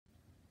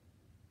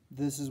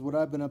This is what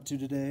I've been up to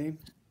today.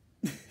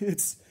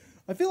 It's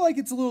I feel like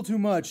it's a little too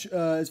much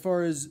as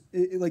far as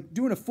like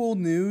doing a full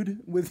nude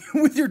with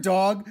with your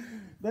dog.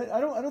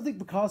 I don't think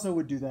Picasso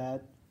would do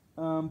that.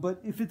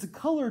 But if it's a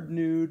colored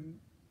nude,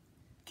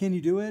 can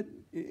you do it?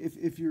 If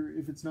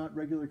it's not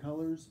regular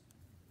colors,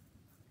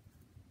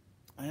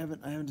 I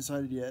haven't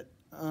decided yet.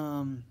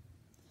 I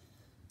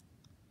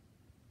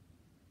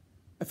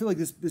feel like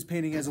this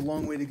painting has a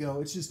long way to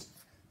go. It's just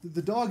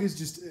the dog is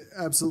just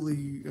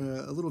absolutely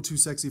a little too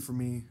sexy for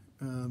me.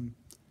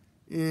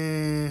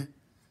 Eh.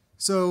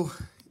 So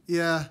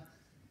yeah,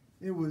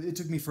 it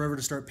took me forever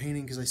to start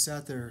painting because I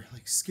sat there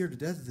like scared to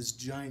death of this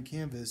giant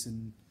canvas,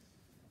 and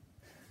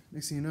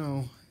next thing you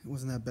know, it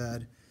wasn't that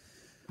bad.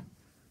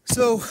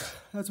 So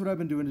that's what I've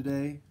been doing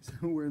today. So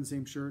wearing the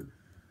same shirt,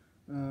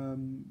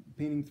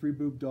 painting three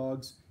boob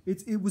dogs.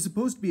 It was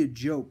supposed to be a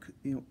joke,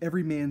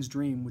 every man's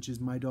dream, which is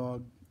my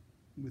dog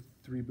with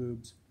three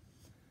boobs,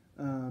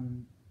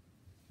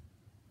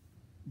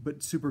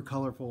 but super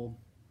colorful.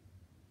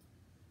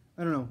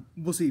 I don't know.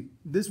 We'll see.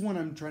 This one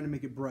I'm trying to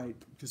make it bright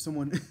because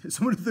someone at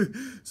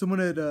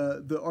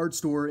the art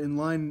store in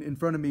line in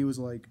front of me was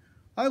like,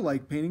 "I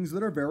like paintings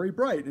that are very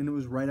bright," and it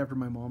was right after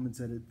my mom had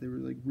said it. They were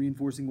like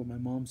reinforcing what my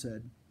mom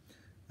said,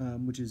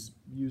 which is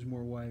use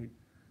more white.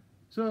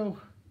 So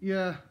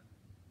yeah,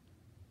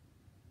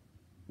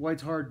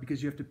 white's hard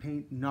because you have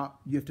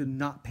to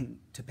not paint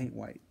to paint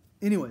white.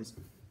 Anyways,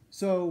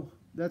 so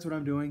that's what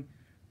I'm doing.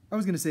 I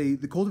was going to say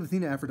the Cult of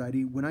Athena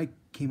Aphrodite, when I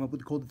came up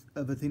with the Cult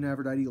of Athena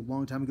Aphrodite a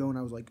long time ago, and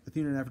I was like,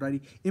 Athena and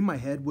Aphrodite, in my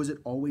head, was it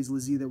always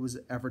Lizzie that was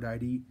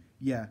Aphrodite?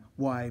 Yeah.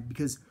 Why?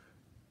 Because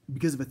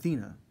of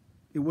Athena.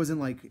 It wasn't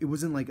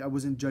like I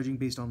wasn't judging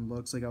based on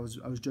looks. Like I was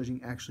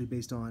judging actually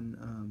based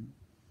on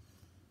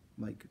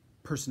like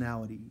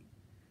personality.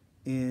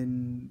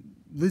 And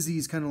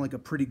Lizzie's kind of like a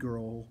pretty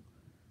girl,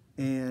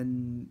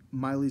 and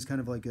Miley's kind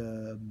of like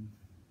a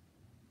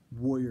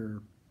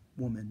warrior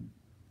woman.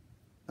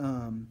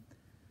 Um,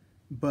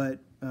 but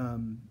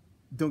don't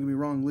get me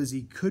wrong,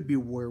 Lizzie could be a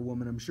warrior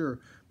woman, I'm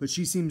sure, but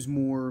she seems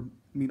more.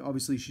 I mean,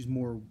 obviously, she's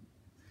more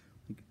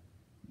like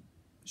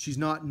she's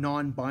not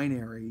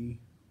non-binary.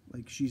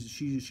 Like she's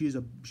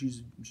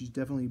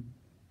definitely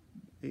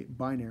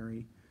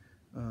binary.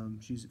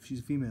 She's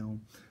a female,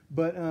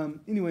 but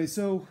anyway,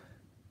 so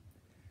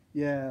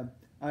yeah,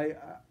 I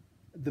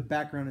the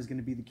background is going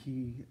to be the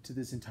key to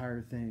this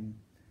entire thing.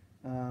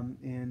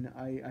 And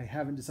I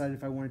haven't decided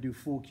if I want to do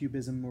full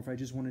cubism or if I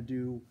just want to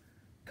do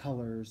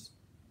colors.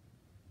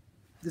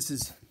 This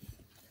is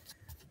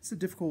it's a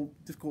difficult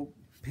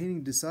painting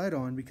to decide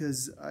on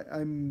because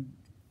I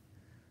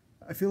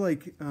feel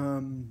like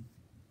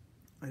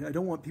I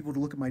don't want people to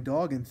look at my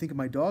dog and think of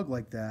my dog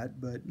like that,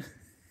 but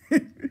I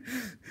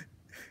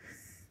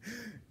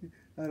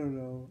don't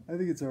know. I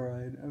think it's all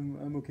right.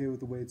 I'm okay with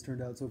the way it's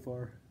turned out so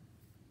far.